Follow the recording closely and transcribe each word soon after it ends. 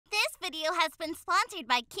video has been sponsored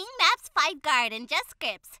by King Maps 5 Guard and Just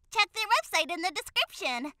Scripts. Check their website in the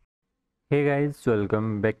description. Hey guys,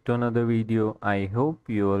 welcome back to another video. I hope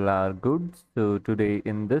you all are good. So today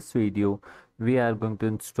in this video we are going to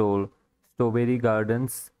install Strawberry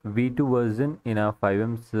Gardens V2 version in our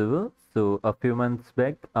FiveM server. So a few months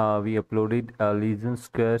back we uploaded a Legion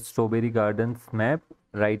Square Strawberry Gardens map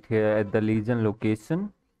right here at the Legion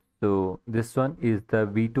location. So this one is the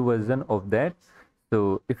V2 version of that.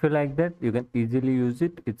 So if you like that, you can easily use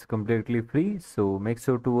it. It's completely free. So make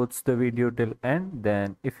sure to watch the video till end.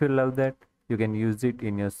 Then if you love that, you can use it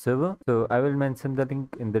in your server. So I will mention the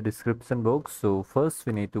link in the description box. So first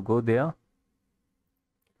we need to go there.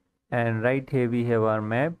 And right here we have our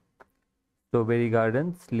map. Strawberry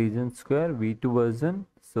Gardens, Legion Square, V2 version.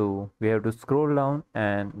 So we have to scroll down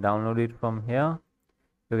and download it from here.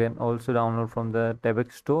 You can also download from the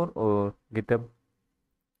Tabak store or GitHub.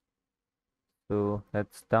 So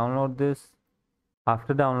let's download this.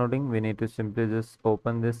 After downloading, we need to simply just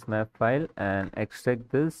open this map file and extract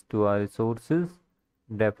this to our resources,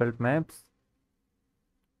 default maps,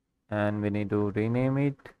 and we need to rename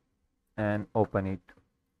it and open it.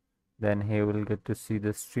 Then here we'll get to see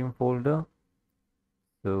the stream folder.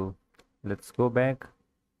 So let's go back.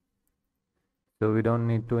 So we don't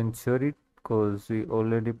need to ensure it because we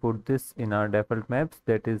already put this in our default maps,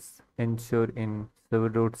 that is ensure in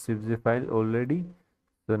server.cbc file already.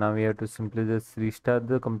 So now we have to simply just restart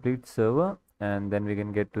the complete server and then we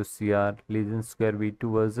can get to see our Legion Square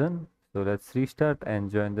V2 version. So let's restart and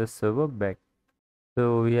join the server back.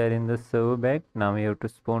 So we are in the server back. Now we have to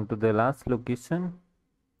spawn to the last location.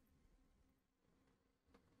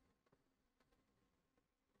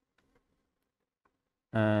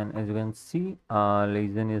 And as you can see, our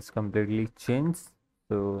Legion is completely changed.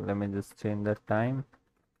 So let me just change the time.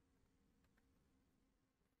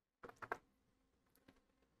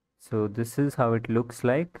 So this is how it looks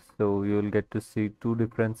like. So you will get to see two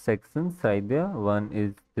different sections right there. One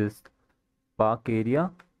is this park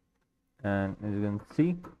area, and as you can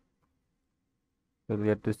see, you'll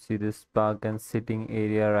get to see this park and sitting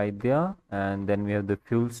area right there. And then we have the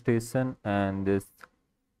fuel station and this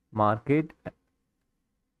market.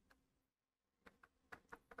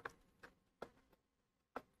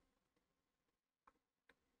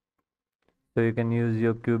 So you can use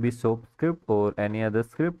your QBCore script or any other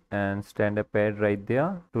script and stand a pad right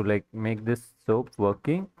there to like make this soap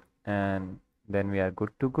working, and then we are good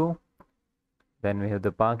to go. Then we have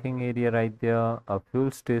the parking area right there, a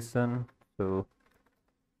fuel station. So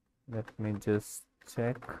let me just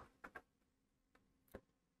check,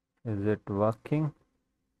 is it working?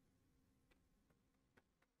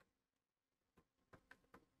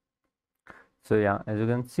 So yeah, as you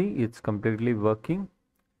can see, it's completely working.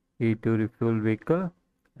 E to refuel vehicle,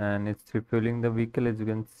 and it's refueling the vehicle, as you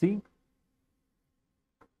can see.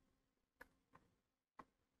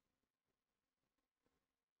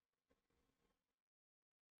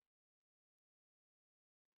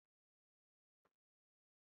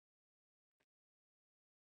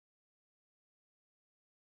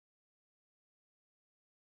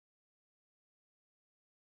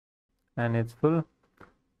 And it's full.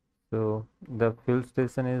 So the fuel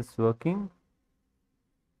station is working.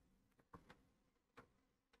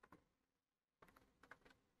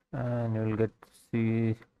 And you will get to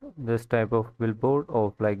see this type of billboard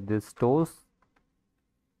of like this stores.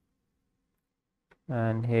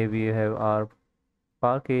 And here we have our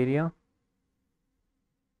park area.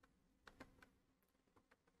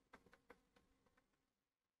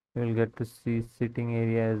 You will get to see sitting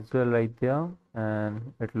area as well right there,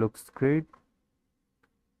 and it looks great.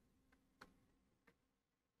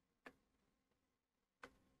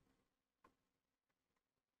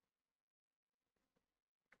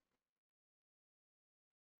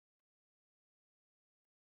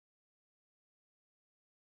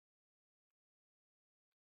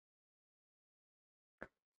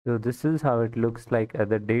 So this is how it looks like at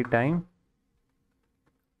the daytime,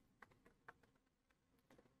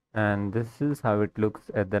 and this is how it looks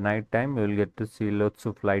at the night time. You will get to see lots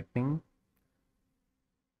of lighting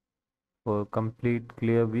for complete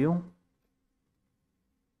clear view.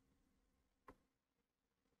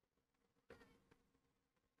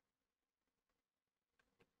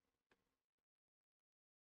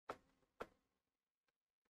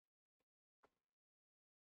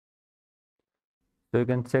 So you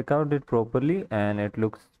can check out it properly, and it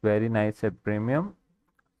looks very nice at premium.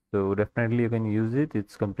 So definitely you can use it.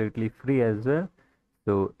 It's completely free as well.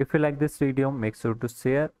 So if you like this video, make sure to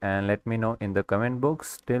share and let me know in the comment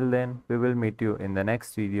box. Till then, we will meet you in the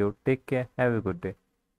next video. Take care. Have a good day.